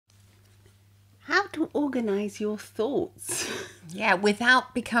to organize your thoughts. Yeah,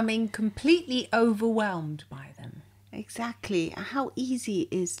 without becoming completely overwhelmed by them. Exactly. How easy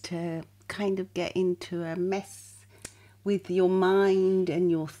it is to kind of get into a mess with your mind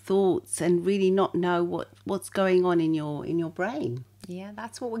and your thoughts and really not know what's going on in your brain. Yeah,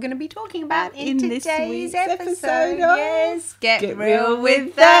 that's what we're going to be talking about in this today's week's episode. of Yes, Get Real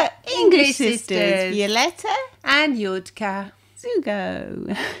with the English Sisters. Violetta and Yudka.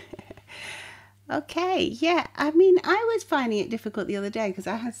 Zugo. Okay, yeah. I mean, I was finding it difficult the other day because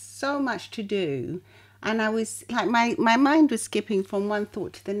I had so much to do. And I was like, my mind was skipping from one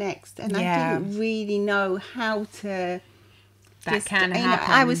thought to the next. And I didn't really know how to... That can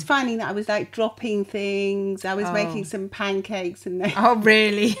happen. I was finding that I was like dropping things. I was making some pancakes and then... Oh,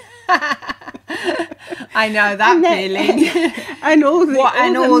 really? I know that feeling. And all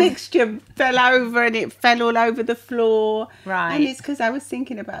the mixture fell over and it fell all over the floor. Right. And it's because I was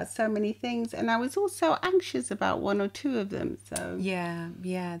thinking about so many things and I was also anxious about one or two of them. So yeah,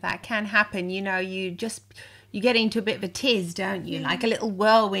 that can happen. You know, you get into a bit of a tiz, don't you? Like a little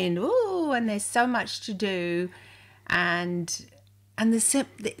whirlwind. Ooh, and there's so much to do. And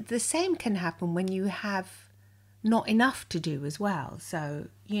the same can happen when you have not enough to do as well. So,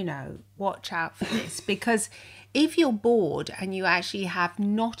 you know, watch out for this. Because if you're bored and you actually have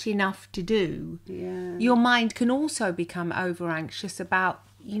not enough to do, your mind can also become over anxious about,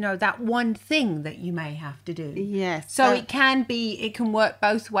 you know, that one thing that you may have to do. Yes. So it can work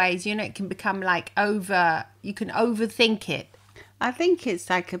both ways. You know, it can become like you can overthink it. I think it's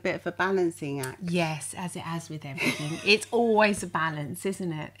like a bit of a balancing act. Yes, as it has with everything. It's always a balance,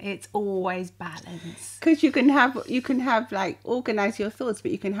 isn't it? It's always balance. Because you can have like organize your thoughts,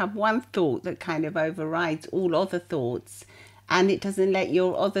 but you can have one thought that kind of overrides all other thoughts, and it doesn't let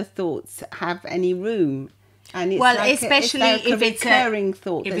your other thoughts have any room. And it's especially if it's a recurring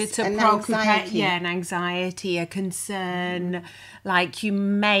thought, if it's an anxiety. an anxiety, a concern, like you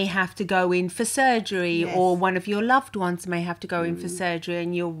may have to go in for surgery, or one of your loved ones may have to go in for surgery,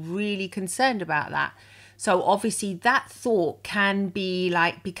 and you're really concerned about that. So obviously that thought can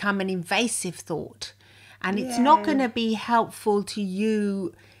become an invasive thought, and it's not going to be helpful to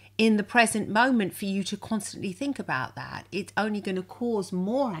you in the present moment for you to constantly think about that. It's only going to cause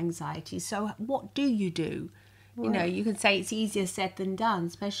more anxiety. So what do? You know, you can say it's easier said than done,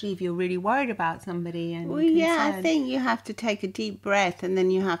 especially if you're really worried about somebody. And I think you have to take a deep breath and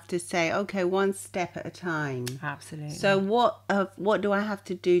then you have to say, okay, one step at a time. Absolutely. So what do I have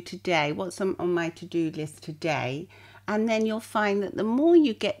to do today? What's on my to-do list today? And then you'll find that the more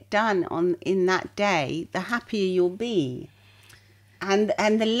you get done in that day, the happier you'll be. And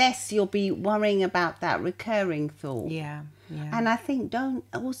the less you'll be worrying about that recurring thought. Yeah. And I think don't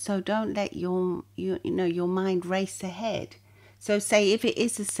let your mind race ahead. So say if it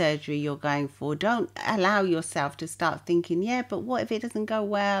is a surgery you're going for, don't allow yourself to start thinking, but what if it doesn't go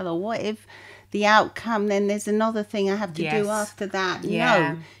well, or what if the outcome, then there's another thing I have to do after that.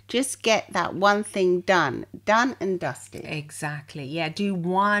 No, just get that one thing done and dusted. Exactly. Yeah, do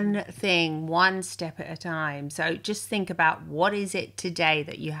one thing, one step at a time. So just think about, what is it today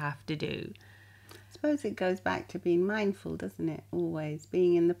that you have to do? I suppose it goes back to being mindful, doesn't it? Always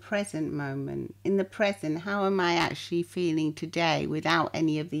being in the present moment. In the present, how am I actually feeling today without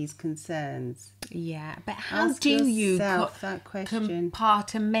any of these concerns? Yeah, but how do you that question.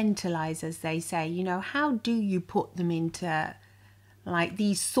 Compartmentalize, as they say? You know, how do you put them into like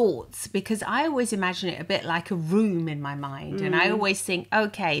these thoughts? Because I always imagine it a bit like a room in my mind, and I always think,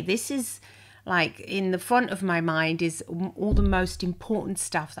 okay, this is like in the front of my mind is all the most important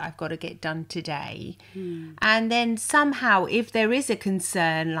stuff that I've got to get done today. And then somehow, if there is a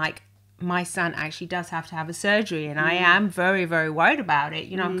concern, like my son actually does have to have a surgery, and I am very, very worried about it.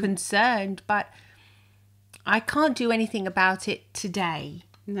 You know, I'm concerned, but I can't do anything about it today.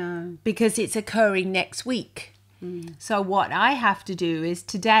 No. Because it's occurring next week. So what I have to do is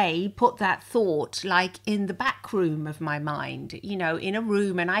today put that thought like in the back room of my mind, you know, in a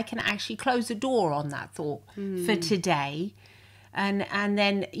room, and I can actually close the door on that thought for today. And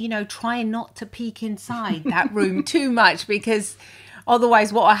then, you know, try not to peek inside that room too much, because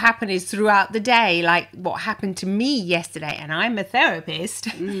otherwise what will happen is throughout the day, like what happened to me yesterday, and I'm a therapist,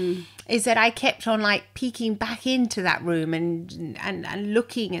 is that I kept on like peeking back into that room and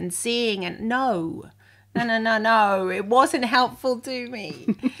looking and seeing, and no, it wasn't helpful to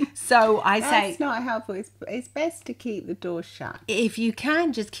me. So I say it's not helpful. It's best to keep the door shut. If you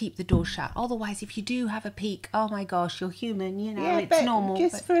can, just keep the door shut. Otherwise, if you do have a peek, oh my gosh, you're human, you know, it's normal.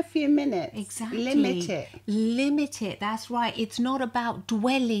 Just for a few minutes. Exactly. Limit it. That's right. It's not about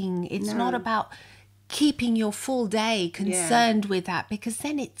dwelling. It's not about keeping your full day concerned with that, because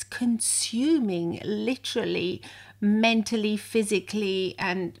then it's consuming literally, mentally, physically,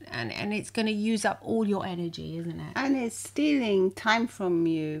 and it's going to use up all your energy, isn't it? And it's stealing time from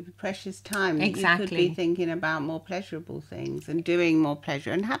you, precious time. Exactly. You could be thinking about more pleasurable things and doing more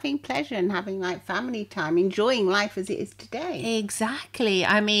pleasure and having like family time, enjoying life as it is today. Exactly.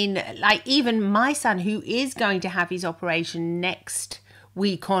 I mean, like even my son, who is going to have his operation next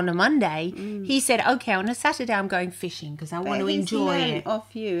week on a Monday, he said, okay, on a Saturday I'm going fishing because I want to enjoy it.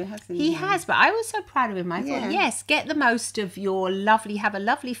 Off you, hasn't He has, but I was so proud of him. I thought, Yeah. yes, get the most of your have a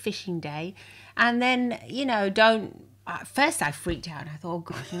lovely fishing day, and then, you know, don't. At first I freaked out and I thought, oh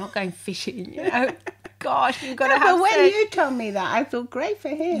gosh, you're not going fishing, you know. Gosh, you've got to have. But when you told me that, I thought, great for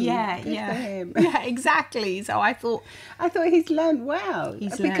him. Yeah, Good yeah, for him. yeah, exactly. So I thought he's learned well.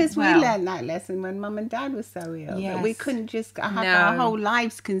 Because well. we learned that lesson when Mum and Dad were so ill. Yes. That we couldn't just have our whole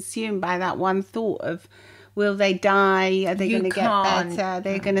lives consumed by that one thought of, will they die? Are they going to get better?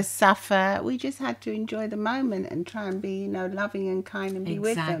 They're going to suffer. We just had to enjoy the moment and try and be, you know, loving and kind and be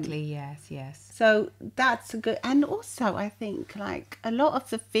with them. Exactly, yes. So that's a good, and also I think like a lot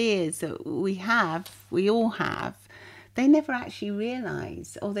of the fears that we all have, they never actually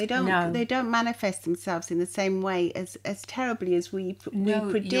realise, or they don't manifest themselves in the same way as terribly as we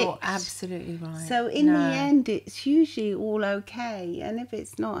predict. You're absolutely right. So in the end, it's usually all okay, and if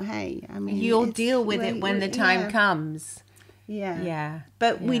it's not, hey, I mean, you'll deal with it when the time comes. Yeah.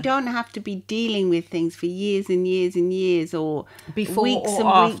 But we don't have to be dealing with things for years and years and years, or before weeks or and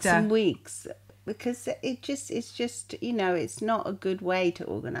after. weeks and weeks. Because it's just, you know, it's not a good way to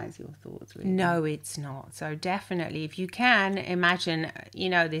organise your thoughts, really. No, it's not. So definitely, if you can imagine, you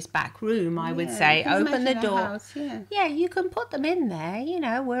know, this back room, I would say, open the door. House, yeah, you can put them in there, you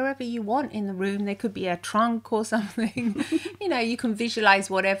know, wherever you want in the room. There could be a trunk or something. You know, you can visualise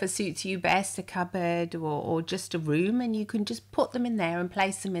whatever suits you best, a cupboard or just a room, and you can just put them in there and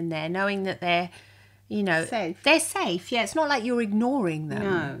place them in there, knowing that they're, you know, they're safe. Yeah, it's not like you're ignoring them.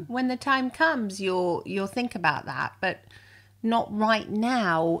 No. When the time comes, you'll think about that, but not right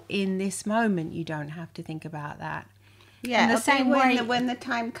now in this moment. You don't have to think about that. Yeah, in the same way when the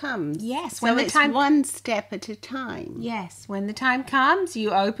time comes. Yes, when it's one step at a time. Yes, when the time comes, you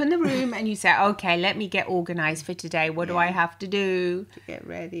open the room and you say, okay, let me get organised for today. What do I have to do?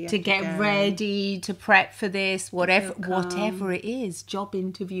 To get ready. To prep for this, whatever it is, job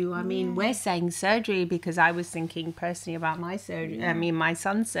interview. I mean, we're saying surgery because I was thinking personally about my surgery. Yeah. I mean, my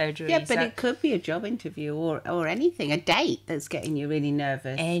son's surgery. Yeah, but it could be a job interview or anything, a date that's getting you really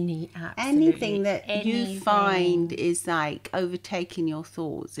nervous. Anything that you find is like overtaking your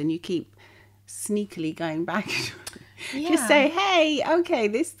thoughts and you keep sneakily going back. Just say, hey, okay,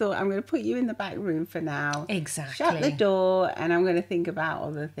 this thought, I'm going to put you in the back room for now. Exactly. Shut the door and I'm going to think about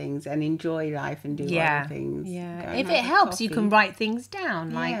other things and enjoy life and do other things. Yeah. If it helps, you can write things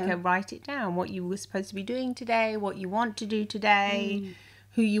down, write it down, what you were supposed to be doing today, what you want to do today,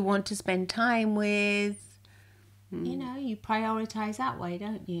 who you want to spend time with. You know, you prioritise that way,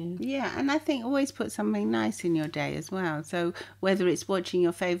 don't you? Yeah, and I think always put something nice in your day as well. So whether it's watching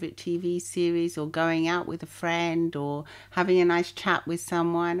your favourite TV series or going out with a friend or having a nice chat with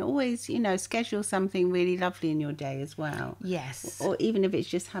someone, always, you know, schedule something really lovely in your day as well. Yes. Or even if it's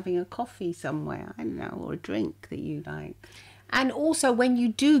just having a coffee somewhere, I don't know, or a drink that you like. And also when you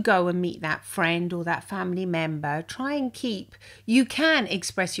do go and meet that friend or that family member, you can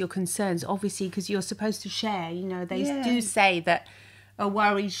express your concerns, obviously, because you're supposed to share. You know, they do say that a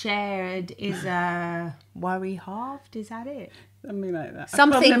worry shared is a worry halved. Is that it? Something like that. A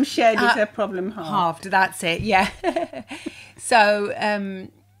problem shared is a problem halved. That's it, yeah. So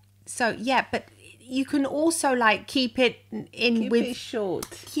yeah, but you can also like keep it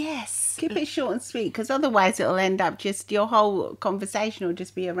short. Yes. Keep it short and sweet, because otherwise it'll end up just your whole conversation will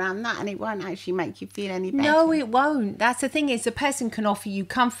just be around that and it won't actually make you feel any better. No, it won't. That's the thing, is a person can offer you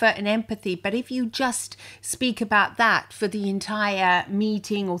comfort and empathy, but if you just speak about that for the entire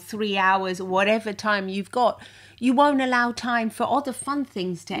meeting or 3 hours or whatever time you've got, you won't allow time for other fun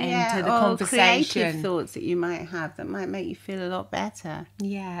things to enter the conversation. Creative thoughts that you might have that might make you feel a lot better.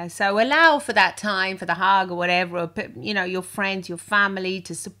 Yeah, so allow for that time, for the hug or whatever, or, you know, your friends, your family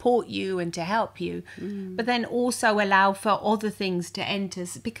to support you and to help you. But then also allow for other things to enter,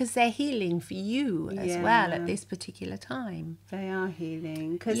 because they're healing for you as well at this particular time. They are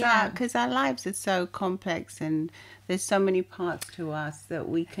healing, because our lives are so complex and there's so many parts to us that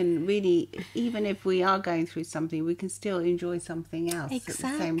we can really, even if we are going through something, we can still enjoy something else at the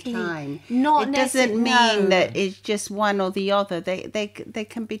same time. It doesn't mean that it's just one or the other. They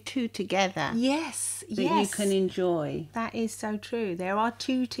can be two together. Yes. that you can enjoy. That is so true. There are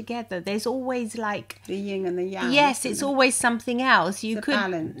two together. There's always like The yin and the yang. yes, it's always something else. You It's a could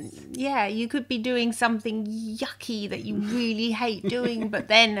balance. yeah, you could be doing something yucky that you really hate doing, but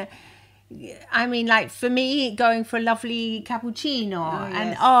then I mean, like for me, going for a lovely cappuccino, and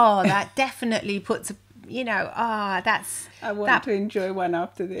yes. that definitely puts, that's I want to enjoy one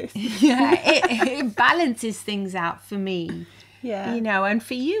after this. yeah, it balances things out for me. Yeah. And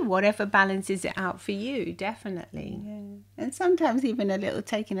for you, whatever balances it out for you, definitely. Yeah. And sometimes even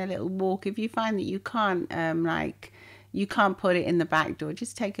taking a little walk, if you find that you can't, you can't put it in the back door,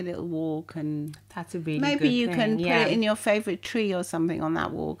 just take a little walk, and That's a really maybe good you thing. can put Yeah. it in your favorite tree or something on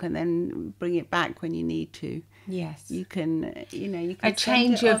that walk, and then bring it back when you need to. Yes. You can, you can A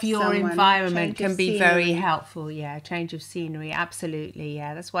change send it of off your someone, environment change of can be very scenery. helpful. Yeah, change of scenery, absolutely.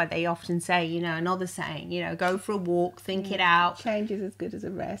 Yeah, that's why they often say, another saying, go for a walk, think it out. Change is as good as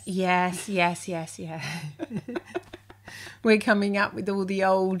a rest. Yes. We're coming up with all the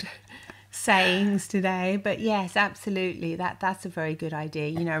old sayings today, but yes, absolutely. That's a very good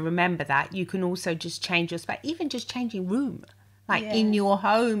idea. Remember that you can also just change your space, even just changing room. Like in your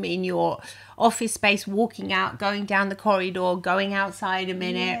home, in your office space, walking out, going down the corridor, going outside a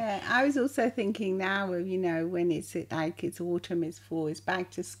minute. Yeah, I was also thinking now of, when it's autumn, it's fall, it's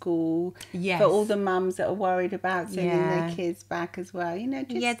back to school. Yes. For all the mums that are worried about sending their Yeah. kids back as well.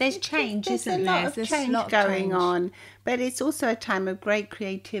 There's change, there's isn't a lot there? of There's change a lot of going change. on. But it's also a time of great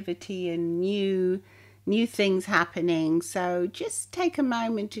creativity and new things happening. So just take a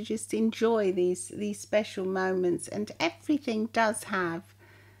moment to just enjoy these special moments, and everything does have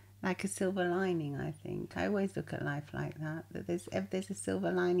like a silver lining. I think I always look at life like that there's a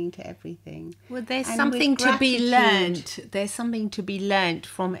silver lining to everything. Well, there's And something with to be gratitude- learnt. There's something to be learnt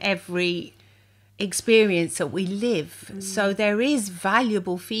from every experience that we live. So there is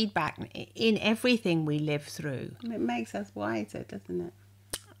valuable feedback in everything we live through. It makes us wiser, doesn't it?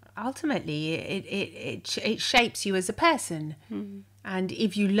 Ultimately, it shapes you as a person. And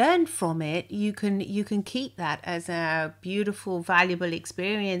if you learn from it, you can keep that as a beautiful, valuable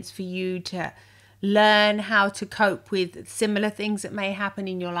experience for you to learn how to cope with similar things that may happen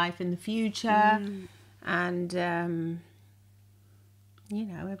in your life in the future, and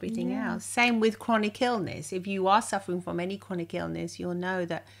everything else. Same with chronic illness. If you are suffering from any chronic illness, you'll know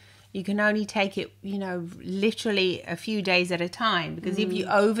that you can only take it, literally a few days at a time, because if you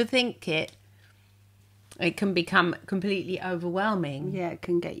overthink it, it can become completely overwhelming. Yeah, it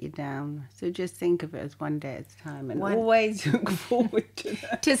can get you down. So just think of it as one day at a time, and always look forward to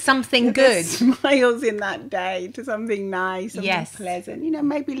that. To something To the good. smiles in that day, to something nice, something Yes. pleasant.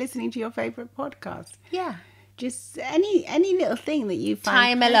 Maybe listening to your favorite podcast. Yeah. Just any little thing that you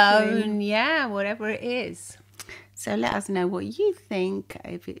find Time pleasuring. alone. Yeah, whatever it is. So let us know what you think.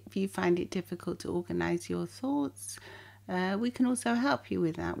 If you find it difficult to organise your thoughts, we can also help you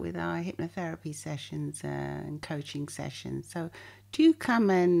with that with our hypnotherapy sessions and coaching sessions. So do come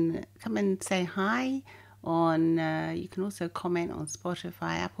and say hi on. You can also comment on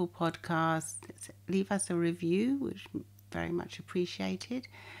Spotify, Apple Podcasts. Leave us a review, which is very much appreciated.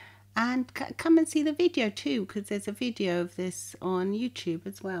 And come and see the video too, because there's a video of this on YouTube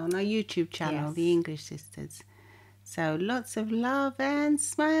as well, on our YouTube channel, Yes. The English Sisters. So lots of love and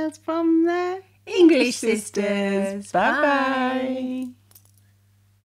smiles from the English Sisters. Bye-bye.